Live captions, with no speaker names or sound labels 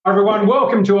Everyone,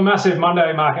 welcome to a massive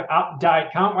Monday market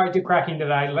update. Can't wait to crack in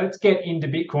today. Let's get into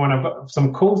Bitcoin. I've got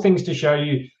some cool things to show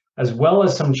you, as well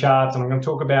as some charts, and I'm going to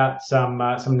talk about some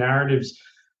narratives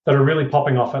that are really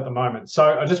popping off at the moment.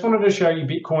 So I just wanted to show you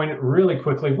Bitcoin really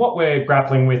quickly, what we're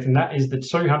grappling with, and that is the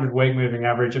 200-week moving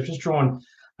average.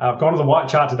 I've gone to the white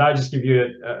chart today, just to give you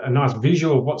a nice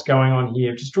visual of what's going on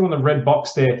here. Just drawn the red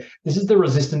box there. This is the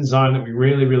resistance zone that we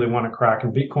really want to crack,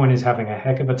 and Bitcoin is having a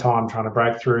heck of a time trying to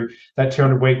break through that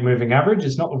 200-week moving average.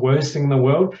 It's not the worst thing in the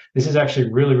world. This is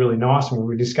actually really nice, and we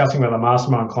were discussing with our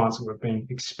mastermind clients that we've been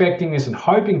expecting this and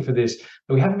hoping for this,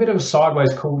 but we have a bit of a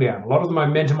sideways cool down. A lot of the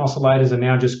momentum oscillators are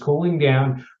now just cooling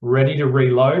down, ready to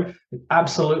reload. We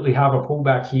absolutely have a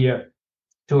pullback here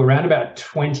to around about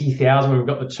 20,000. We've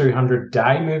got the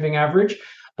 200-day moving average,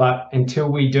 but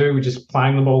until we do, we're just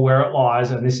playing the ball where it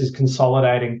lies, and this is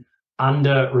consolidating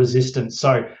under resistance.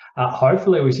 So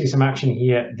hopefully we see some action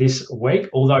here this week,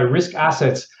 although risk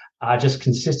assets are just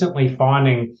consistently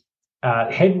finding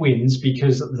headwinds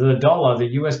because the dollar, the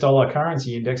US dollar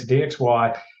currency index,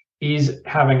 DXY, is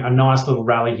having a nice little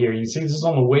rally here. You can see this is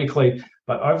on the weekly,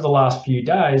 but over the last few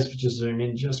days, just zoom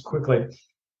in just quickly,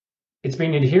 it's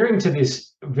been adhering to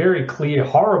this very clear,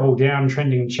 horrible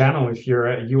downtrending channel if you're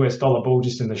a US dollar bull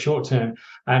just in the short term.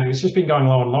 And it's just been going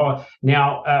lower and lower.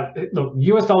 Now, look,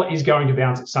 US dollar is going to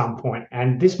bounce at some point,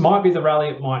 and this might be the rally,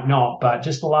 it might not, but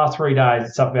just the last 3 days,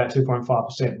 it's up about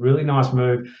 2.5%. Really nice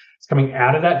move. It's coming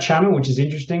out of that channel, which is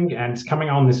interesting, and it's coming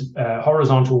on this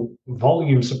horizontal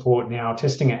volume support now,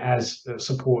 testing it as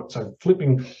support. So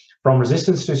flipping from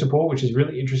resistance to support, which is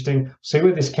really interesting. See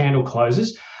where this candle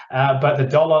closes. But the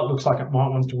dollar looks like it might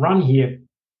want to run here.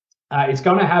 It's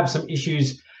going to have some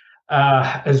issues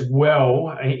as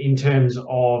well in terms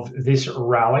of this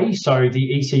rally. So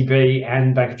the ECB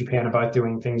and Bank of Japan are both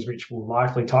doing things which will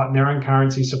likely tighten their own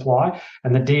currency supply.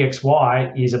 And the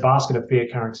DXY is a basket of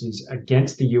fiat currencies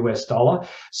against the US dollar.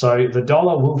 So the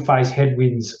dollar will face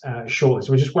headwinds shortly.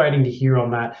 So we're just waiting to hear on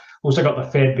that. Also got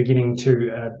the Fed beginning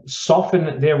to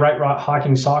soften their rate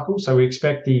hiking cycle. So we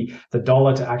expect the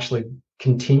dollar to actually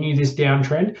continue this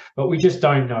downtrend, but we just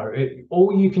don't know.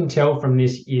 All you can tell from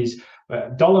this is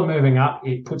dollar moving up,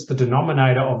 it puts the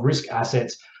denominator of risk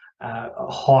assets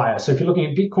higher. So if you're looking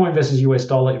at Bitcoin versus US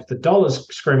dollar, if the dollar's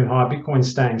screaming high,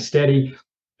 Bitcoin's staying steady,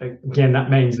 again,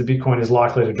 that means the Bitcoin is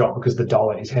likely to drop because the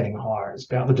dollar is heading higher. It's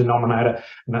about the denominator,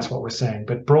 and that's what we're seeing.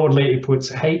 But broadly, it puts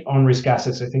heat on risk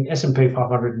assets. I think S&P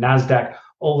 500, NASDAQ,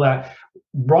 all that.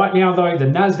 Right now, though, the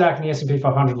NASDAQ and the S&P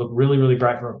 500 look really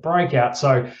great for a breakout.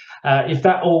 So if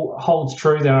that all holds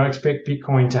true, then I expect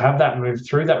Bitcoin to have that move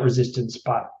through that resistance,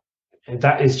 but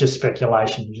that is just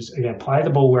speculation. You just, again, play the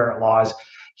ball where it lies.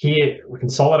 Here, we're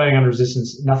consolidating under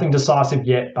resistance, nothing decisive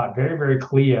yet, but very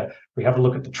clear. We have a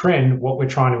look at the trend, what we're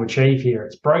trying to achieve here.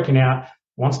 It's broken out,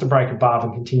 wants to break above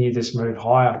and continue this move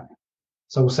higher.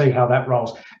 So we'll see how that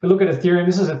rolls. If we look at Ethereum,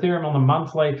 this is Ethereum on the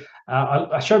monthly.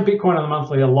 I showed Bitcoin on the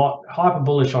monthly a lot, hyper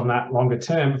bullish on that longer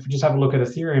term. If we just have a look at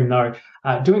Ethereum,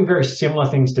 though, doing very similar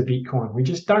things to Bitcoin. We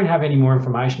just don't have any more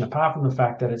information apart from the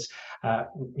fact that it's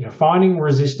finding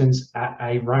resistance at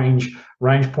a range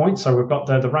point. So we've got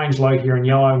the range low here in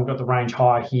yellow, and we've got the range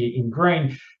high here in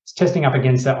green. It's testing up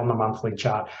against that on the monthly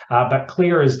chart, but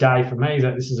clear as day for me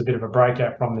that this is a bit of a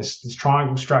breakout from this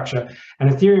triangle structure. And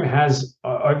Ethereum has,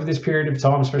 over this period of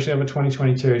time, especially over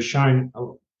 2022, has shown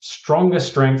stronger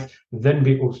strength than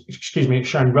Bitcoin. It's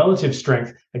shown relative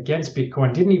strength against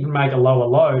Bitcoin. Didn't even make a lower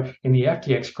low in the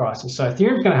FTX crisis. So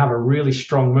Ethereum's going to have a really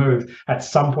strong move at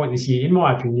some point this year, in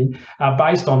my opinion,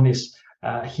 based on this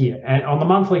here. And on the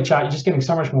monthly chart, you're just getting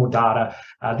so much more data.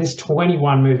 This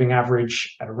 21 moving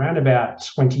average at around about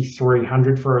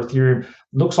 2,300 for Ethereum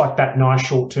looks like that nice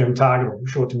short-term target, or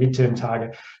short to mid-term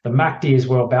target. The MACD as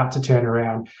well about to turn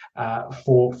around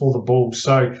for the bulls.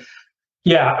 So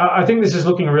yeah, I think this is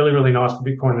looking really nice for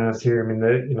Bitcoin and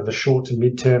Ethereum in the short to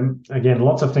mid-term. Again,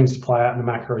 lots of things to play out in the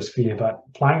macro sphere, but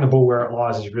playing the ball where it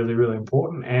lies is really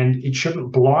important, and it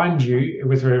shouldn't blind you,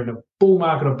 whether you're in a bull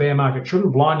market or bear market, it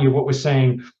shouldn't blind you what we're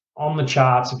seeing on the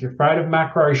charts. If you're afraid of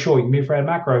macro, sure, you can be afraid of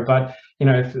macro, but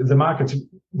if the market's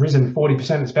risen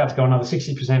 40%, it's about to go another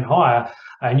 60% higher,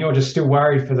 and you're just still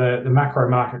worried for the macro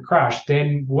market crash,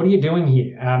 then what are you doing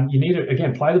here? You need to,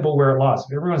 again, play the ball where it lies.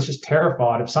 If everyone's just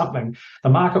terrified of something, the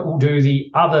market will do the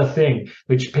other thing,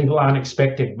 which people aren't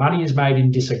expecting. Money is made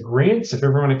in disagreements. If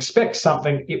everyone expects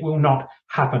something, it will not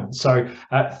happen. So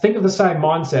think of the same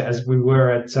mindset as we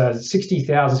were at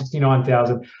 60,000,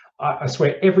 69,000. I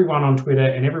swear everyone on Twitter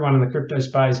and everyone in the crypto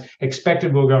space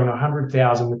expected we were going to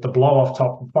 100,000 with the blow off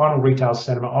top, final retail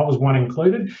sentiment. I was one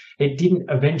included. It didn't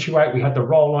eventuate. We had the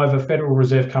rollover, Federal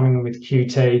Reserve coming in with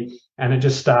QT, and it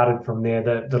just started from there.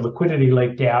 The liquidity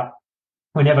leaked out.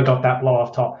 We never got that blow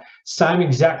off top. Same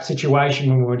exact situation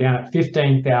when we were down at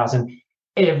 15,000.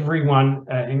 Everyone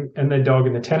and their dog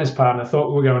and the tennis partner thought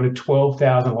we were going to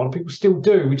 12,000. A lot of people still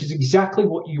do, which is exactly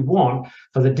what you want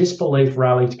for the disbelief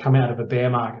rally to come out of a bear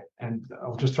market. And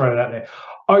I'll just throw it out there.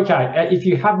 Okay, if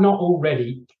you have not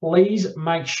already, please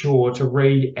make sure to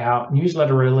read our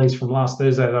newsletter release from last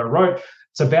Thursday that I wrote.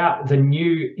 It's about the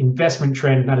new investment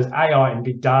trend, and that is AI and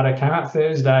big data. Came out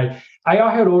Thursday.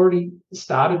 AI had already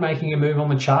started making a move on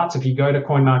the charts. If you go to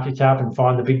CoinMarketCap and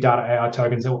find the big data AI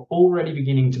tokens, they were already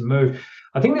beginning to move.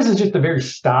 I think this is just the very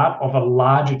start of a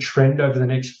larger trend over the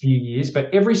next few years,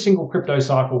 but every single crypto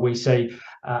cycle we see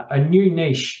a new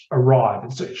niche arrive.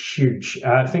 It's huge.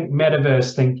 Think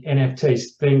metaverse, think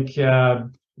NFTs, think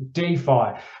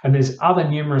DeFi, and there's other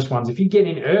numerous ones. If you get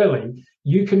in early,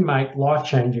 you can make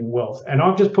life-changing wealth. And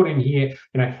I've just put in here,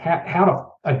 how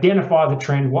to identify the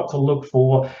trend, what to look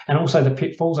for, and also the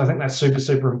pitfalls. I think that's super,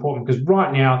 super important because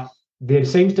right now there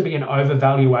seems to be an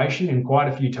overvaluation in quite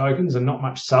a few tokens and not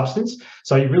much substance.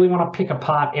 So you really want to pick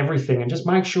apart everything and just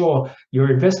make sure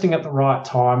you're investing at the right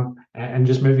time and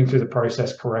just moving through the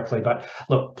process correctly. But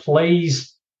look,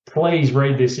 please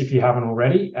read this if you haven't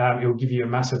already. It will give you a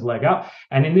massive leg up.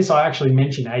 And in this, I actually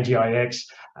mentioned AGIX,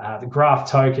 the Graph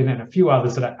token, and a few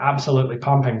others that are absolutely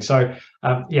pumping. So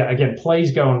again,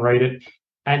 please go and read it.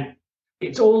 And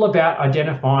it's all about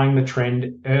identifying the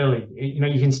trend early.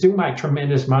 You can still make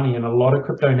tremendous money in a lot of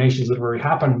crypto niches that have already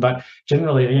happened, but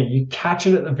generally, you catch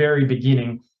it at the very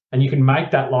beginning and you can make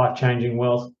that life-changing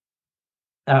wealth.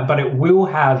 But it will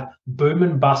have boom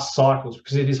and bust cycles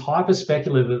because it is hyper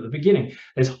speculative at the beginning.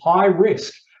 There's high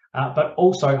risk, but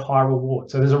also high reward.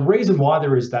 So there's a reason why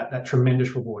there is that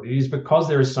tremendous reward. It is because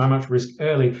there is so much risk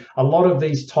early. A lot of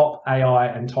these top AI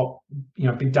and top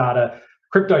big data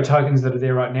crypto tokens that are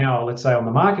there right now, let's say on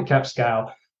the market cap scale,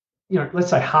 let's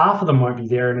say half of them won't be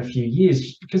there in a few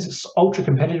years because it's ultra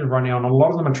competitive right now, and a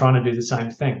lot of them are trying to do the same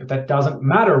thing. But that doesn't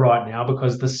matter right now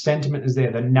because the sentiment is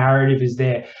there, the narrative is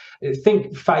there. Think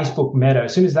Facebook Meta.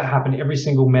 As soon as that happened, every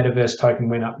single metaverse token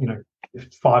went up,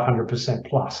 500%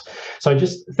 plus. So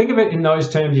just think of it in those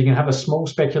terms. You can have a small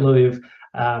speculative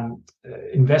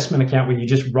investment account where you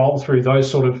just roll through those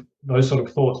sort of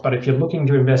thoughts. But if you're looking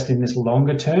to invest in this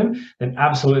longer term, then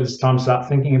absolutely it's time to start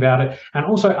thinking about it. And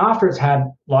also after it's had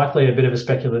likely a bit of a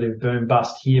speculative boom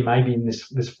bust here, maybe in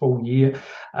this full year,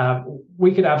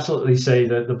 we could absolutely see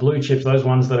the blue chips, those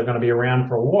ones that are going to be around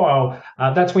for a while.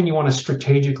 That's when you want to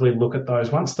strategically look at those.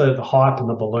 Once the hype and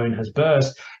the balloon has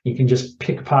burst, you can just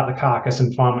pick apart the carcass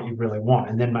and find what you really want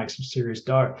and then make some serious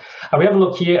dough. We have a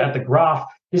look here at the graph.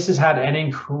 This has had an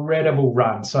incredible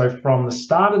run. So from the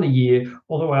start of the year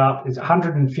all the way up, it's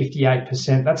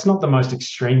 158%. That's not the most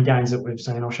extreme gains that we've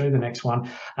seen. I'll show you the next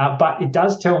one. But it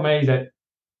does tell me that,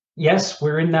 yes,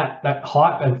 we're in that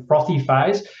hype and frothy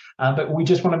phase, but we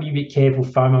just want to be a bit careful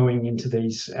FOMOing into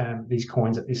these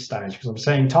coins at this stage, because I'm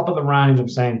seeing top of the range. I'm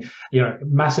seeing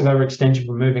massive overextension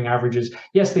from moving averages.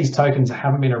 Yes, these tokens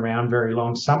haven't been around very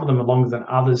long. Some of them are longer than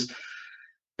others.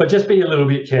 But just be a little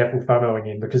bit careful FOMOing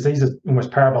in, because these are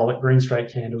almost parabolic green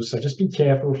straight candles. So just be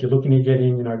careful if you're looking to get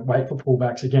in, wait for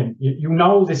pullbacks. Again, you'll know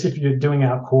all this if you're doing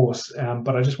our course,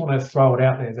 but I just want to throw it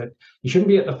out there that you shouldn't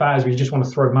be at the phase where you just want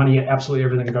to throw money at absolutely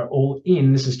everything and go all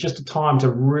in. This is just a time to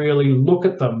really look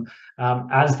at them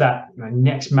as that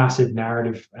next massive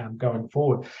narrative going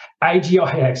forward.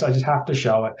 AGIX, I just have to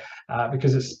show it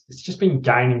because it's just been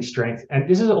gaining strength. And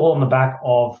this is all on the back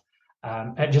of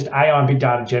just AI and big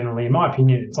data generally. In my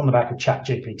opinion, it's on the back of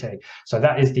ChatGPT. So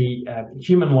that is the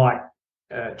human-like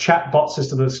chat bot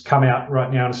system that's come out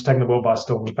right now and it's taking the world by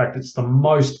storm. In fact, it's the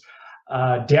most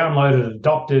downloaded,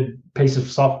 adopted piece of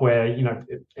software,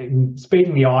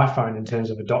 speeding the iPhone in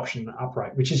terms of adoption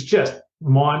uprate, which is just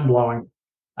mind-blowing.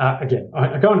 Again,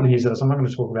 I go into the news of this, I'm not going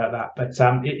to talk about that, but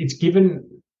it's given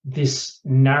this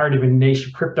narrative and niche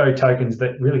of crypto tokens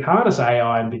that really harness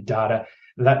AI and big data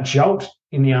that jolt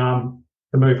in the arm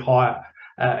to move higher.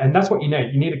 And that's what you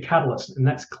need. You need a catalyst. And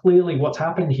that's clearly what's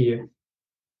happened here.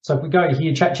 So if we go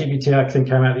here, ChatGPT, I think,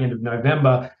 came out at the end of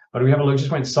November, but we have a look,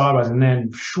 just went sideways and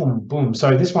then shoom, boom.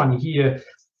 So this one here,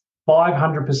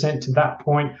 500% to that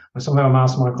point. Somehow I'm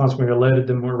asking my clients, we alerted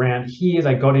them around here.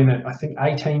 They got in at, I think,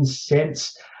 18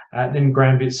 cents. Then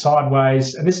ground a bit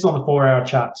sideways. And this is on the 4-hour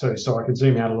chart too, so I can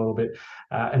zoom out a little bit.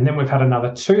 And then we've had another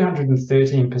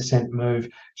 213% move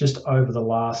just over the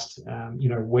last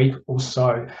week or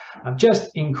so. Just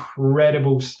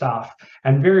incredible stuff.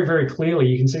 And very, very clearly,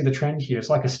 you can see the trend here. It's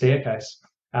like a staircase.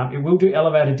 It will do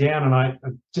elevated down, and I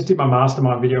just did my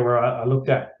mastermind video where I looked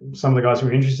at some of the guys who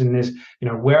are interested in this,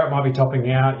 where it might be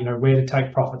topping out, where to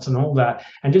take profits and all that.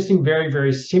 And just in very,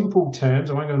 very simple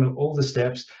terms, I won't go into all the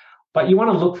steps, but you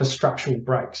want to look for structural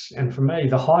breaks. And for me,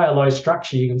 the higher low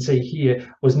structure you can see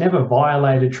here was never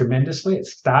violated tremendously.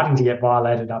 It's starting to get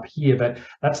violated up here, but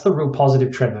that's the real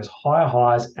positive trend, those higher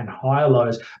highs and higher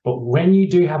lows. But when you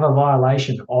do have a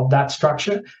violation of that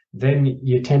structure, then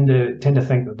you tend to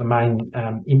think that the main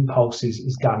impulse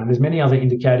is done. And there's many other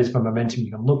indicators for momentum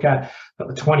you can look at. But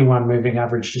the 21 moving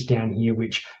average just down here,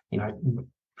 which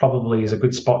probably is a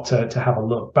good spot to have a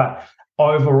look. But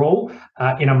overall,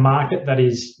 in a market that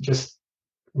is just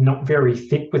not very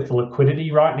thick with the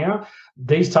liquidity right now,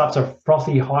 these types of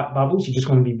frothy hype bubbles, you just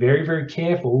want to be very, very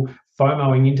careful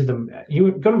FOMOing into them.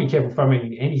 You've got to be careful FOMOing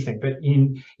into anything, but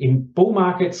in bull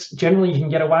markets, generally you can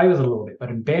get away with it a little bit. But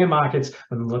in bear markets,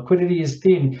 when the liquidity is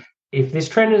thin, if this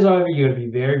trend is over, you got to be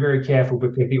very, very careful,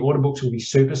 because the order books will be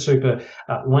super, super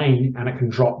lean, and it can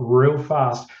drop real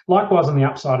fast. Likewise on the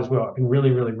upside as well, it can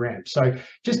really, really ramp. So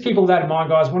just keep all that in mind,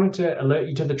 guys. Wanted to alert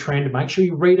you to the trend. Make sure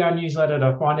you read our newsletter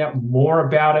to find out more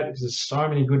about it, because there's so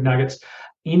many good nuggets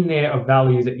in there of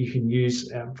value that you can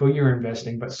use for your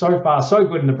investing. But so far, so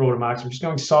good in the broader markets. We're just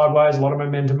going sideways. A lot of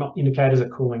momentum indicators are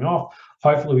cooling off.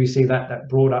 Hopefully we see that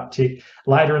broad uptick.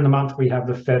 Later in the month, we have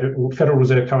the Federal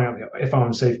Reserve coming up, the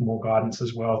FOMC, for more guidance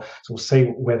as well. So we'll see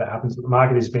where that happens. But the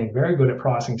market is being very good at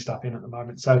pricing stuff in at the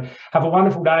moment. So have a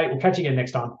wonderful day. We'll catch you again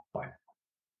next time.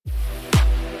 Bye.